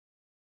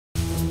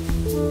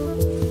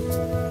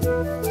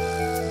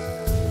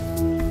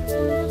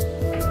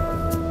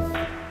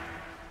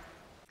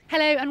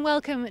and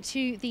welcome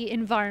to the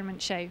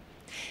Environment Show.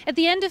 At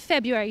the end of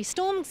February,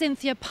 Storm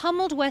Xynthia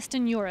pummeled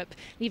Western Europe,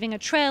 leaving a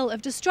trail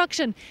of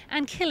destruction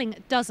and killing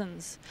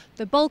dozens.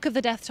 The bulk of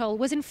the death toll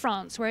was in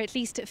France, where at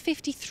least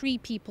 53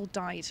 people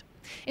died.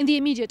 In the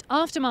immediate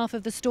aftermath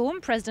of the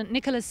storm, President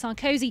Nicolas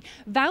Sarkozy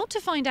vowed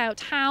to find out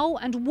how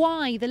and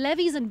why the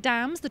levees and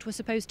dams that were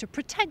supposed to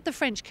protect the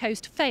French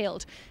coast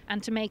failed,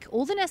 and to make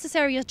all the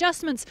necessary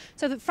adjustments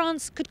so that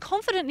France could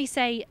confidently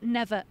say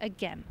never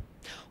again.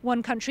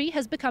 One country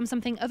has become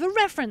something of a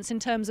reference in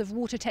terms of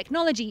water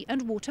technology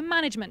and water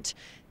management.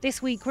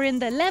 This week we're in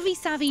the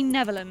levee-savvy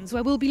Netherlands,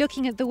 where we'll be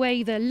looking at the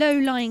way the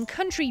low-lying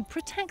country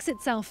protects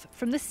itself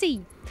from the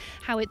sea,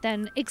 how it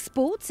then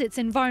exports its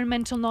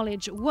environmental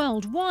knowledge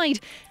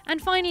worldwide,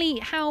 and finally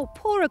how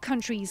poorer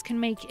countries can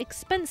make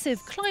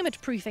expensive climate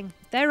proofing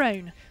their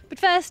own. But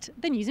first,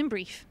 the news in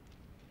brief.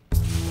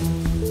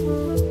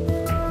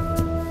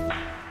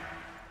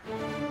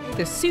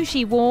 The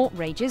sushi war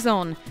rages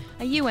on.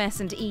 A US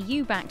and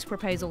EU-backed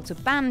proposal to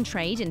ban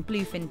trade in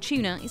bluefin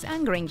tuna is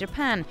angering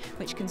Japan,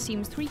 which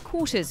consumes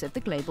 3/4 of the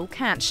global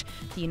catch.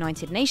 The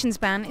United Nations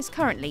ban is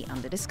currently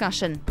under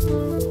discussion.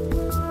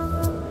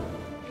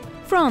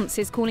 France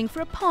is calling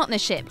for a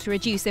partnership to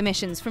reduce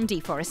emissions from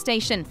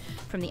deforestation.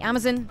 From the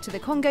Amazon to the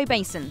Congo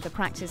Basin, the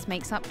practice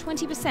makes up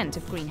 20%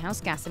 of greenhouse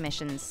gas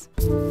emissions.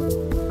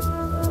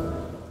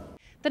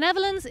 The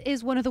Netherlands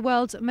is one of the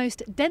world's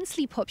most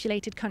densely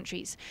populated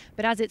countries,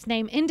 but as its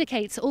name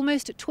indicates,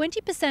 almost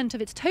 20%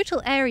 of its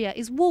total area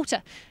is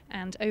water,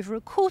 and over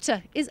a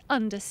quarter is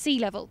under sea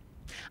level.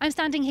 I'm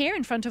standing here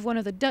in front of one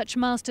of the Dutch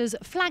master's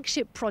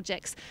flagship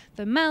projects,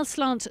 the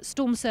Maasland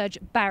Storm Surge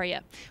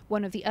Barrier,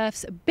 one of the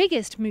Earth's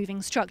biggest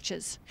moving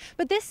structures.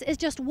 But this is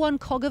just one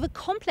cog of a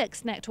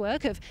complex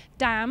network of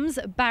dams,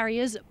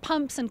 barriers,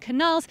 pumps and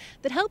canals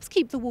that helps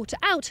keep the water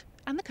out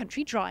and the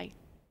country dry.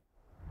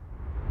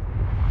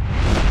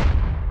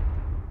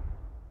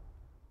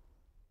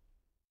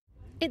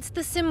 It's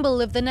the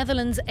symbol of the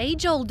Netherlands'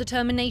 age-old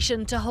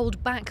determination to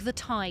hold back the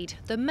tide,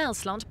 the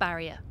Maasland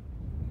Barrier.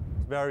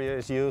 The barrier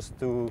is used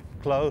to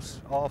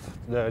close off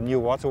the new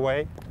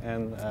waterway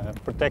and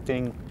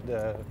protecting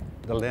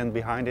the land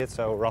behind it,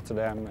 so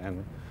Rotterdam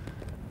and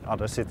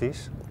other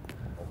cities.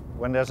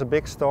 When there's a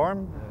big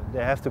storm,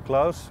 they have to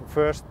close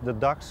first the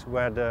docks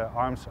where the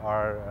arms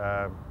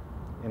are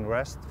in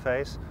rest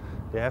phase.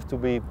 They have to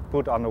be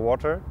put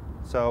underwater,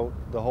 so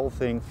the whole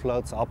thing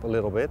floats up a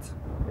little bit.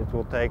 It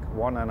will take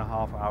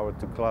 1.5 hours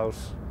to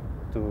close,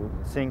 to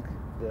sink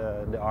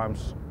the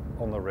arms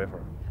on the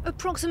river.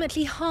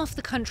 Approximately half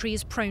the country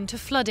is prone to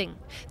flooding.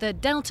 The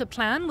Delta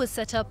Plan was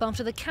set up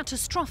after the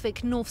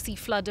catastrophic North Sea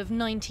flood of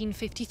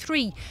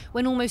 1953,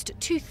 when almost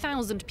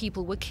 2,000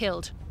 people were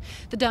killed.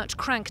 The Dutch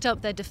cranked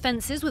up their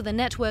defences with a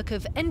network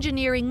of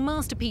engineering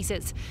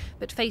masterpieces,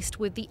 but faced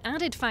with the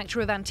added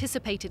factor of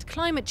anticipated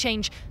climate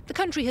change, the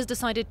country has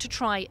decided to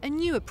try a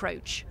new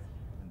approach.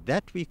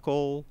 That we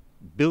call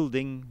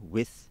building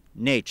with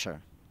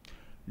nature.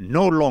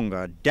 No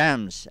longer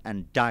dams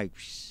and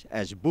dikes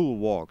as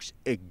bulwarks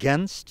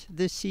against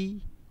the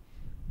sea,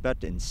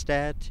 but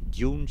instead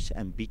dunes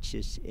and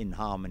beaches in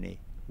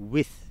harmony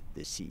with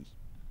the sea.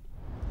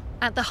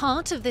 At the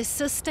heart of this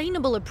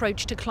sustainable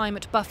approach to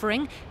climate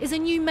buffering is a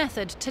new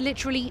method to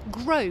literally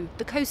grow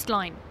the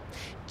coastline.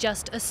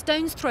 Just a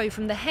stone's throw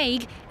from The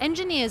Hague,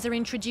 engineers are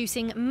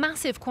introducing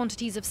massive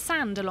quantities of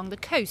sand along the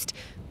coast,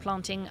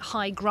 planting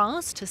high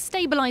grass to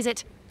stabilise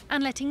it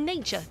and letting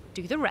nature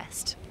do the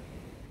rest.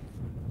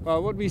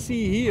 Well, what we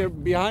see here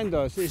behind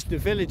us is the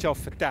village of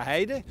Ter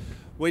Heide,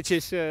 which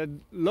is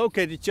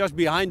located just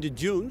behind the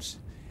dunes.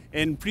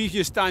 In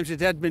previous times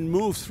it had been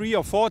moved 3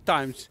 or 4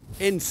 times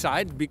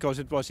inside because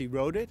it was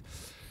eroded.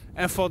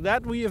 And for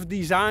that we have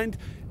designed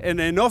an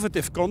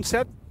innovative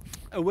concept,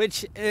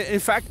 which in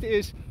fact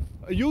is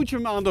a huge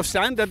amount of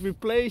sand that we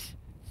place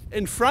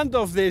in front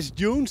of these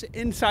dunes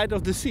inside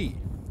of the sea.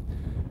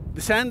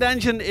 The sand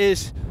engine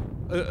is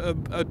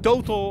a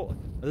total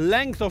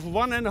length of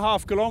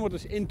 1.5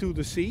 kilometers into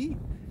the sea,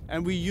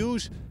 and we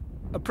use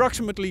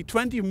approximately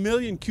 20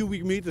 million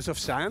cubic meters of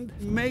sand.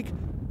 Make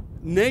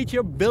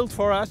nature build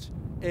for us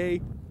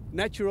a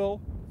natural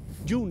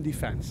dune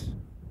defense.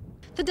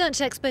 The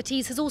Dutch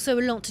expertise has also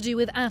a lot to do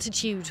with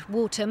attitude.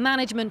 Water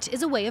management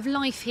is a way of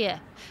life here.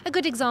 A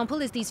good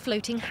example is these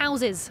floating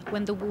houses.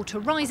 When the water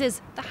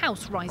rises, the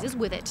house rises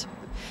with it.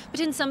 But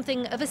in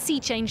something of a sea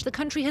change, the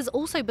country has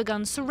also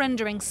begun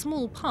surrendering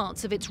small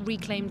parts of its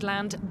reclaimed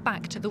land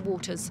back to the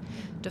waters.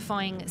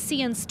 Defying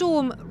sea and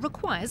storm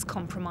requires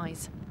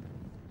compromise.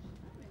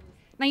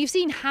 Now, you've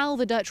seen how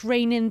the Dutch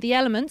rein in the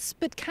elements,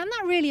 but can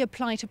that really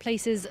apply to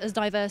places as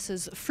diverse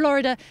as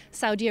Florida,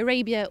 Saudi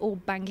Arabia or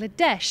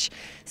Bangladesh?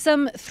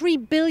 Some 3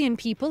 billion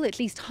people, at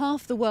least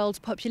half the world's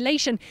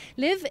population,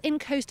 live in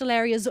coastal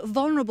areas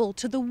vulnerable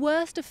to the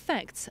worst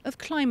effects of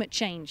climate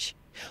change.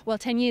 Well,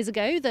 10 years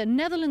ago, the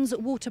Netherlands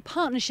Water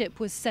Partnership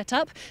was set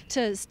up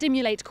to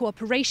stimulate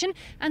cooperation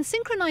and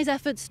synchronise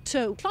efforts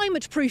to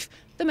climate-proof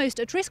the most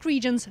at-risk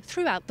regions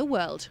throughout the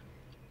world.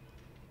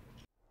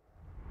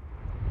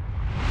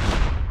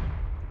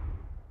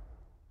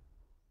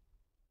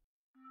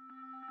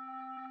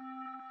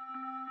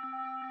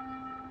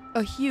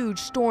 a huge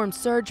storm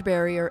surge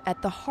barrier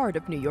at the heart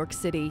of New York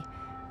City.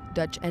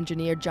 Dutch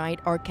engineer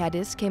Giant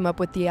Arcadis came up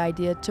with the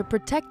idea to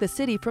protect the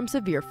city from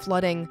severe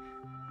flooding.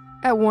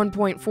 At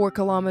 1.4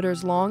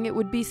 kilometers long, it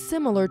would be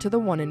similar to the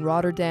one in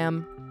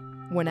Rotterdam.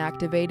 When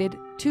activated,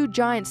 2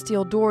 giant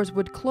steel doors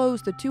would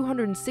close the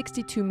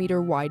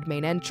 262-meter-wide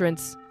main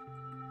entrance.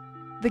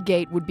 The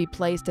gate would be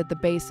placed at the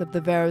base of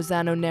the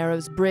Verrazano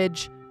Narrows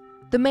Bridge,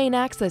 the main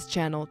access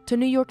channel to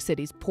New York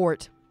City's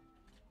port.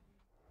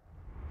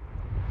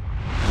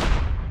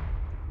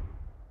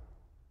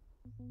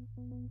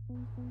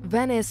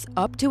 Venice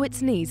up to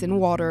its knees in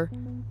water.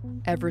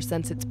 Ever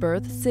since its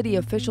birth, city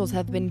officials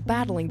have been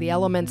battling the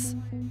elements.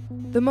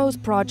 The MOSE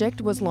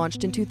project was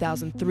launched in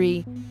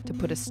 2003 to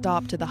put a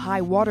stop to the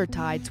high water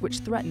tides which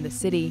threaten the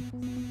city.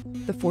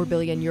 The €4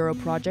 billion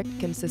project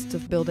consists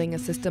of building a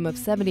system of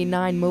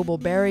 79 mobile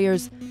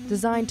barriers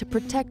designed to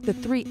protect the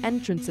 3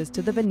 entrances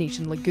to the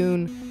Venetian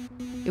lagoon.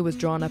 It was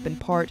drawn up in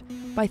part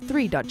by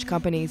 3 Dutch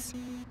companies.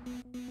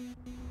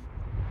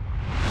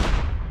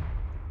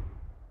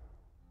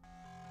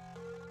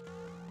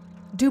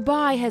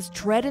 Dubai has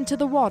tread into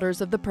the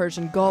waters of the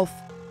Persian Gulf,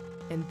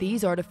 and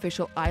these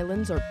artificial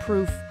islands are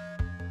proof.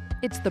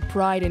 It's the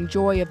pride and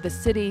joy of the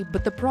city,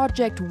 but the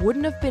project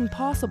wouldn't have been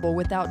possible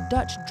without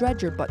Dutch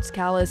dredger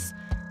Botschalis.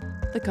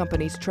 The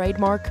company's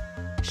trademark,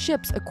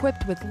 ships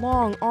equipped with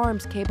long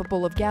arms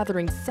capable of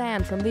gathering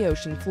sand from the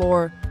ocean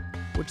floor,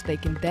 which they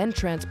can then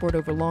transport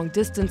over long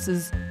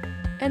distances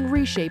and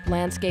reshape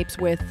landscapes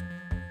with.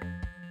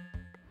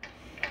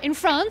 In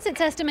France,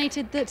 it's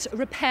estimated that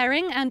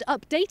repairing and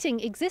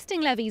updating existing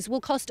levees will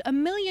cost €1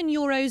 million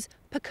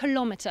per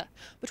kilometre.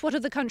 But what are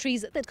the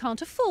countries that can't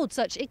afford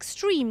such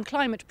extreme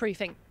climate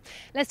proofing?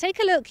 Let's take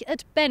a look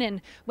at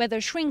Benin, where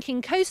the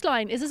shrinking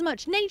coastline is as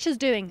much nature's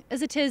doing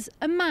as it is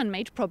a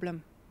man-made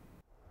problem.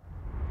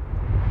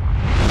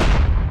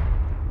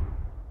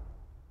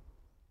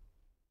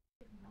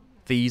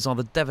 These are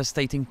the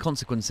devastating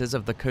consequences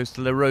of the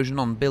coastal erosion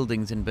on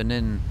buildings in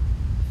Benin.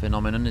 The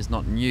phenomenon is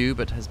not new,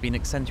 but has been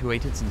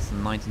accentuated since the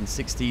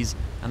 1960s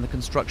and the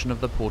construction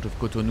of the port of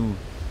Cotonou.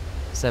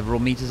 Several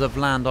meters of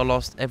land are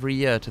lost every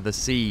year to the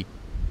sea.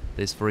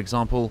 This, for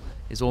example,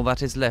 is all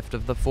that is left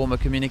of the former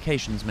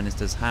communications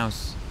minister's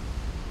house.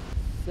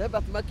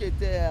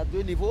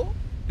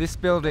 This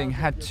building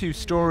had 2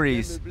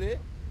 stories,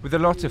 with a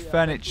lot of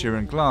furniture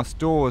and glass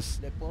doors.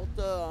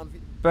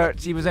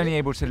 But he was only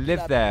able to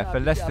live there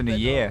for less than a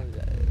year.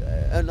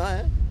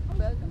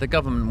 The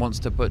government wants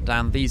to put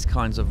down these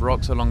kinds of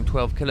rocks along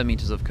 12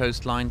 kilometers of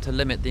coastline to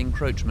limit the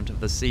encroachment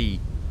of the sea.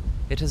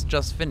 It has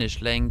just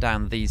finished laying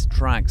down these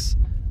tracks.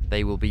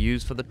 They will be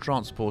used for the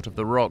transport of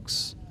the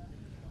rocks.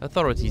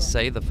 Authorities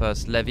say the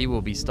first levee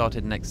will be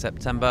started next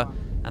September,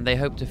 and they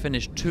hope to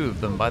finish 2 of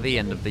them by the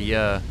end of the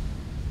year.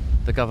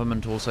 The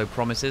government also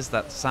promises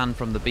that sand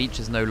from the beach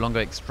is no longer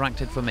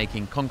extracted for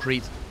making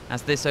concrete,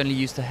 as this only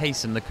used to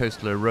hasten the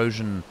coastal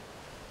erosion.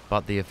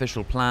 But the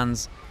official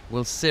plans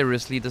will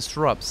seriously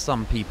disrupt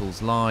some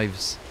people's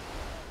lives.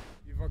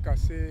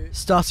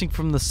 Starting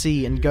from the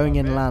sea and going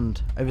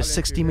inland, over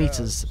 60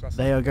 meters,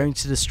 they are going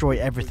to destroy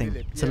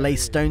everything, to lay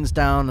stones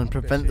down and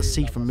prevent the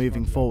sea from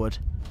moving forward.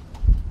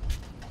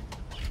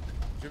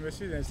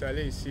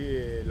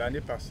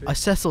 I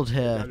settled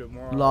here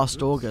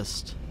last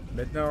August.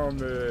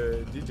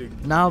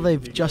 Now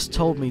they've just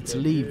told me to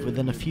leave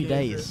within a few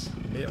days.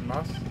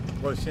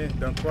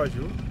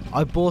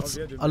 I bought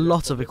a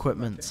lot of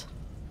equipment.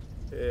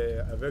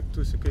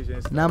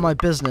 Now my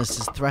business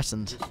is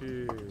threatened.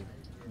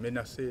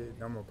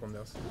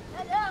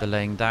 The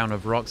laying down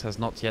of rocks has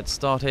not yet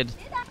started,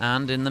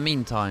 and in the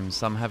meantime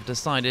some have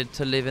decided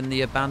to live in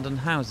the abandoned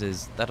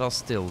houses that are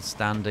still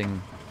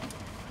standing.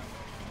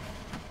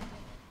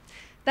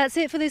 That's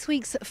it for this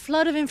week's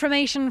flood of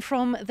information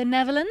from the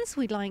Netherlands.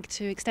 We'd like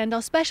to extend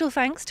our special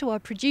thanks to our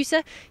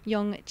producer,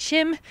 Young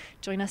Chim.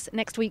 Join us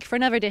next week for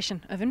another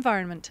edition of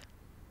Environment.